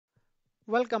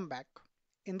Welcome back.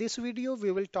 In this video,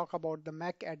 we will talk about the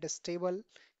MAC address table,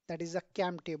 that is a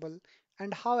CAM table,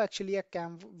 and how actually a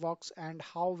CAM works and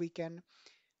how we can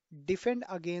defend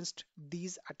against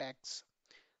these attacks.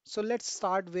 So let's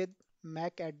start with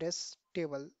MAC address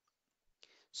table.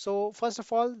 So first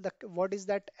of all, what is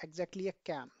that exactly a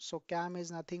CAM? So CAM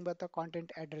is nothing but a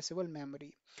content addressable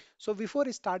memory. So before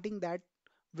starting that,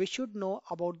 we should know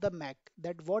about the MAC,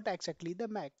 that what exactly the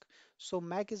MAC. So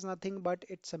MAC is nothing but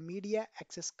it's a media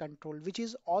access control, which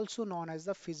is also known as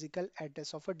the physical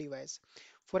address of a device.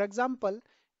 For example,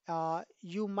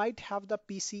 you might have the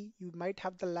PC, you might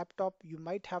have the laptop, you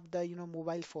might have the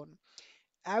mobile phone.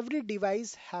 Every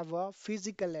device have a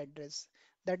physical address,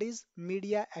 that is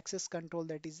media access control,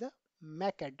 that is the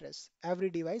MAC address.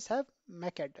 Every device have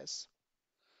MAC address.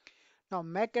 Now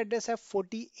MAC address have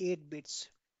 48 bits,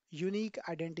 unique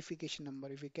identification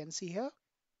number. If you can see here,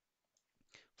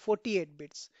 48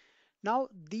 bits. Now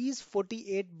these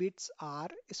 48 bits are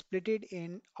splitted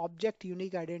in object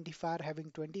unique identifier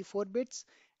having 24 bits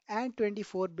and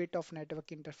 24 bit of network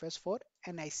interface for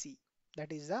NIC,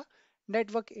 that is the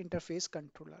network interface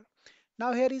controller.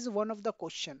 Now here is one of the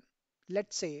question.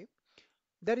 Let's say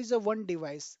there is a one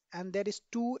device and there is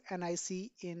two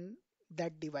NIC in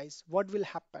that device. What will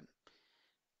happen?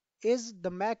 Is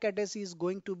the MAC address is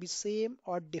going to be same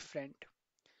or different?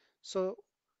 So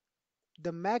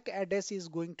the MAC address is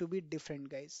going to be different,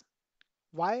 guys.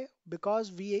 Why?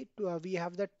 Because we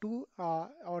have the two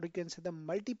or you can say the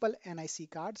multiple NIC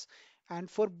cards, and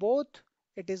for both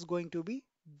it is going to be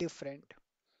different.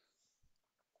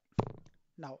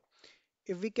 Now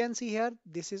if we can see here,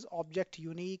 this is object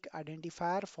unique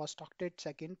identifier, first octet,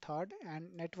 second, third,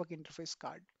 and network interface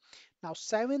card. Now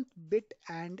seventh bit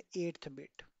and eighth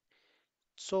bit.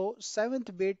 So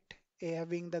seventh bit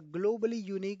having the globally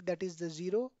unique, that is the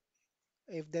zero.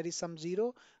 If there is some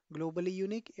zero, globally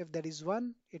unique. If there is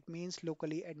one, it means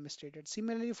locally administrated.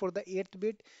 Similarly for the eighth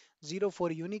bit, zero for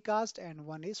unicast and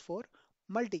one is for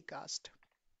multicast.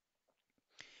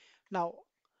 Now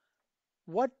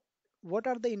what what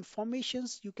are the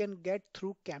informations you can get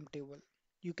through CAM table?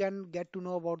 You can get to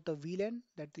know about the VLAN,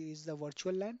 that is the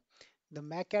virtual LAN, the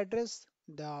MAC address,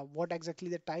 the what exactly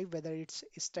the type, whether it's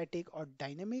static or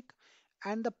dynamic,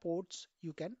 and the ports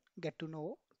you can get to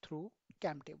know through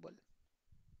CAM table.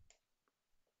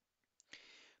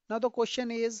 Now the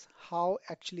question is how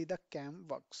actually the CAM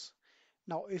works.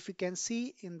 Now if you can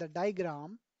see in the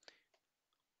diagram,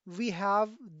 we have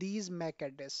these MAC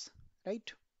address,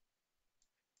 right?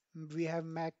 We have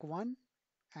MAC 1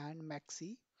 and MAC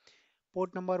C,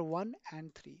 port number 1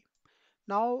 and 3.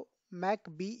 Now MAC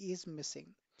B is missing.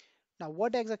 Now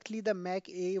what exactly the MAC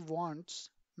A wants?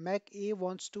 MAC A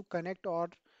wants to connect or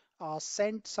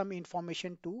send some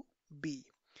information to B.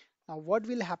 Now what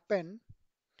will happen?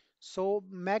 So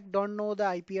MAC don't know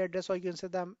the IP address, or you can say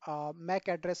the MAC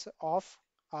address of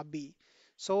B.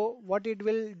 So what it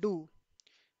will do?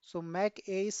 So MAC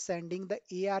A is sending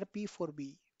the ARP for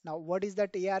B. Now what is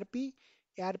that ARP?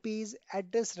 ARP is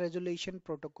address resolution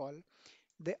protocol.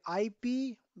 The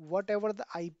IP, whatever the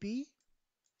IP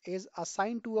is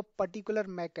assigned to a particular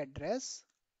MAC address,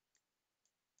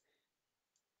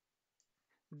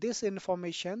 this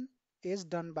information is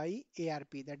done by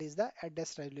ARP, that is the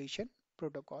address resolution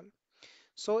protocol.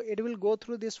 So it will go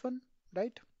through this one,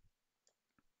 right?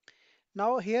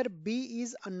 Now here B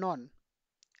is unknown,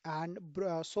 and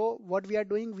so what we are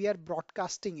doing, we are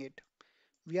broadcasting it.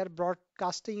 We are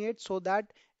broadcasting it so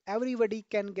that everybody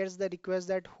can get the request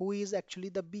that who is actually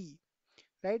the B,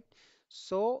 right?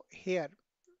 So here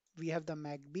we have the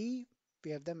MAC B,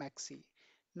 we have the MAC C.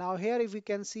 Now here if you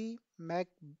can see, MAC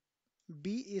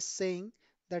B is saying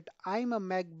that I'm a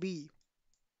MAC B.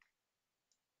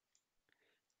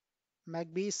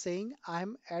 MAC B is saying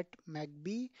I'm at MAC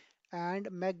B, and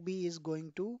MAC B is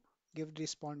going to give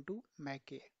response to MAC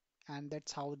A. And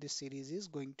that's how this series is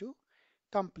going to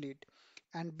complete.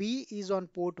 And B is on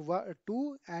port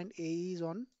 2 and A is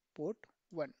on port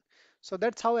 1. So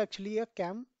that's how actually a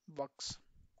CAM works.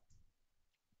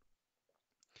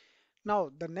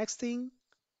 Now the next thing,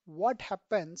 what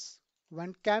happens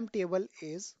when CAM table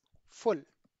is full?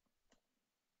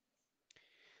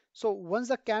 So once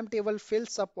the CAM table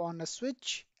fills up on a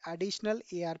switch, additional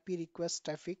ARP request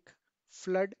traffic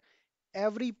flood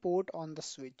every port on the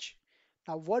switch.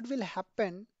 Now what will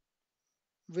happen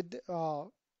with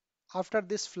after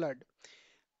this flood?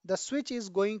 The switch is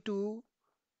going to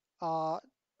uh,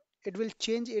 it will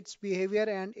change its behavior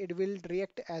and it will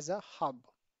react as a hub.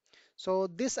 So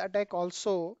this attack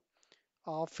also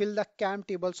fill the CAM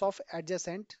tables of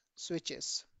adjacent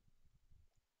switches.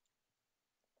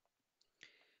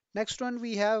 Next one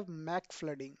we have MAC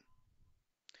flooding.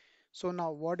 So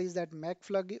now what is that MAC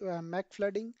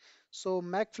flooding? So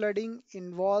MAC flooding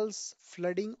involves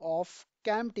flooding of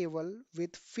CAM table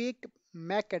with fake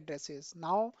MAC addresses.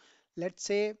 Now let's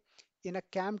say in a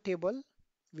CAM table,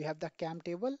 we have the CAM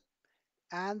table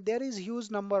and there is huge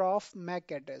number of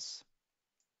MAC address,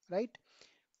 right?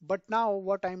 But now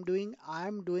what I'm doing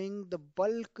the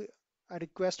bulk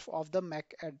request of the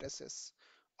MAC addresses,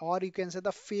 or you can say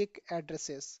the fake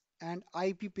addresses and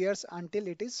IP pairs until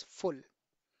it is full,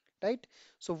 right?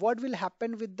 So what will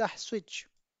happen with the switch?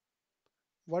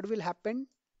 What will happen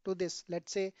to this?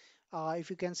 Let's say if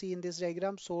you can see in this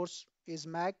diagram, source is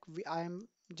MAC. I am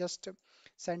just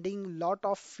sending lot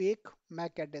of fake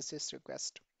MAC addresses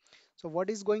request. So what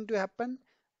is going to happen?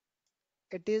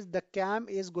 It is the CAM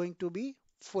is going to be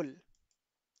full.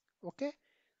 Okay.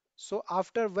 So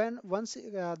after when once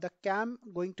the CAM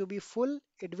going to be full,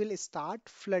 it will start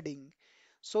flooding.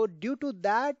 So due to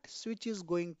that, switch is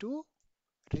going to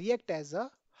react as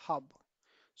a hub.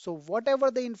 So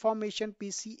whatever the information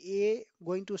PCA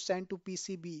going to send to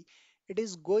PCB, it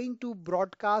is going to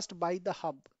broadcast by the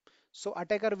hub. So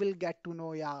attacker will get to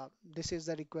know, yeah, this is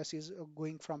the request is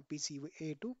going from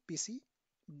PCA to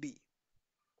PCB.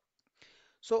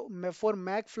 So for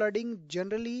Mac flooding,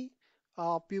 generally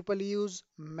people use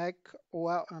Mac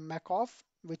off,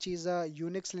 which is a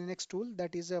Unix Linux tool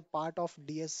that is a part of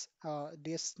DS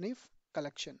sniff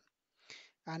collection.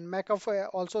 And MacOff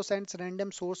also sends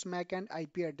random source MAC and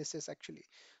IP addresses actually.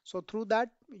 So through that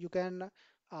you can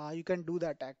do the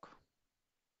attack.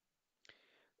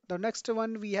 The next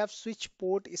one we have switch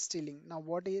port stealing. Now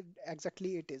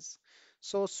exactly it is?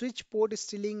 So switch port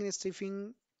stealing is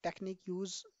sniffing technique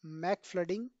use MAC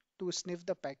flooding to sniff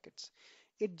the packets.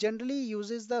 It generally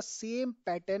uses the same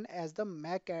pattern as the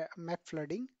MAC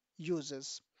flooding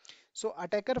uses. So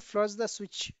attacker floods the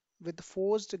switch with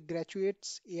forced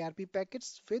gratuitous ARP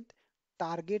packets with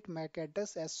target MAC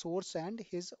address as source and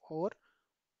his or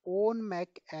own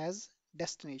MAC as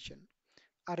destination.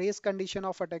 A race condition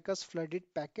of attacker's flooded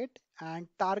packet and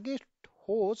target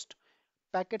host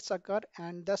packets occur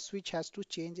and the switch has to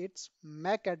change its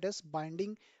MAC address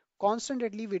binding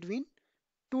constantly between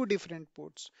two different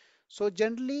ports. So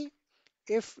generally,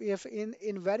 if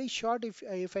in very short,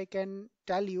 if I can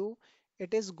tell you,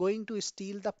 it is going to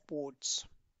steal the ports,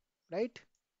 right?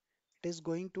 It is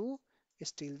going to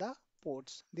steal the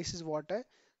ports. This is what a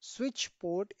switch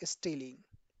port is stealing.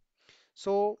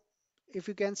 So if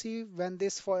you can see when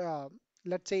this for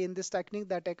let's say in this technique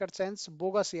the attacker sends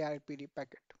bogus ARPD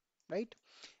packet, right?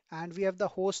 And we have the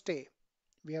host A.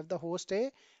 We have the host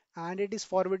A and it is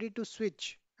forwarded to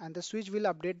switch and the switch will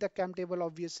update the CAM table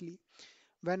obviously.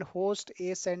 When host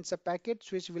A sends a packet,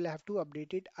 switch will have to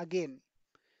update it again.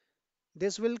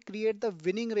 This will create the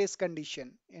winning race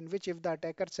condition in which if the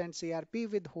attacker sends ARP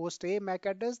with host A MAC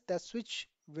address, the switch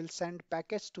will send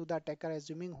packets to the attacker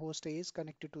assuming host A is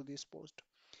connected to this post,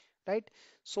 right?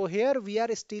 So here we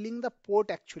are stealing the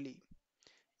port actually.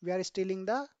 We are stealing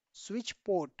the switch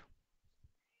port.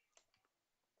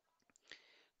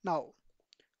 Now,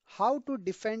 how to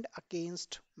defend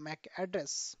against MAC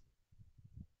address?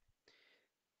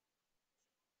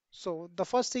 So the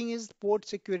first thing is port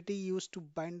security used to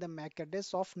bind the MAC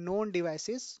address of known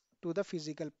devices to the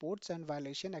physical ports and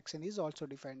violation action is also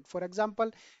defined. For example,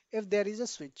 if there is a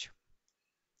switch,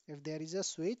 if there is a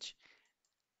switch,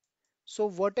 so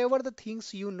whatever the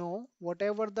things you know,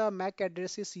 whatever the MAC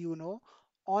addresses you know,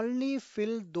 only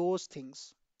fill those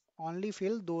things, only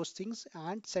fill those things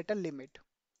and set a limit.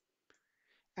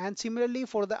 And similarly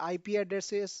for the IP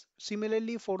addresses,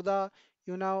 similarly for the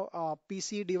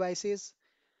PC devices,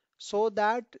 so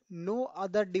that no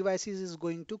other devices is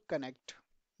going to connect.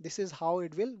 This is how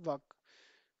it will work.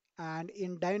 And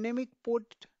in dynamic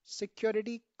port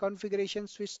security configuration,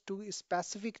 switch to a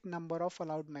specific number of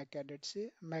allowed MAC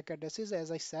addresses.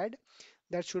 As I said,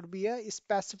 there should be a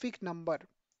specific number.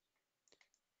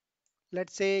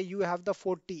 Let's say you have the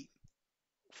 40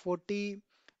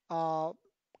 uh,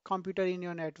 computer in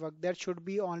your network. There should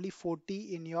be only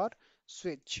 40 in your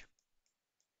switch.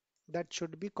 That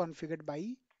should be configured by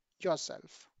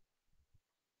yourself.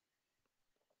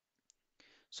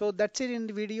 So that's it in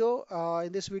the video,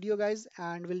 in this video guys,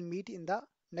 and we'll meet in the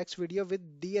next video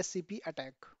with DSCP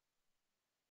attack.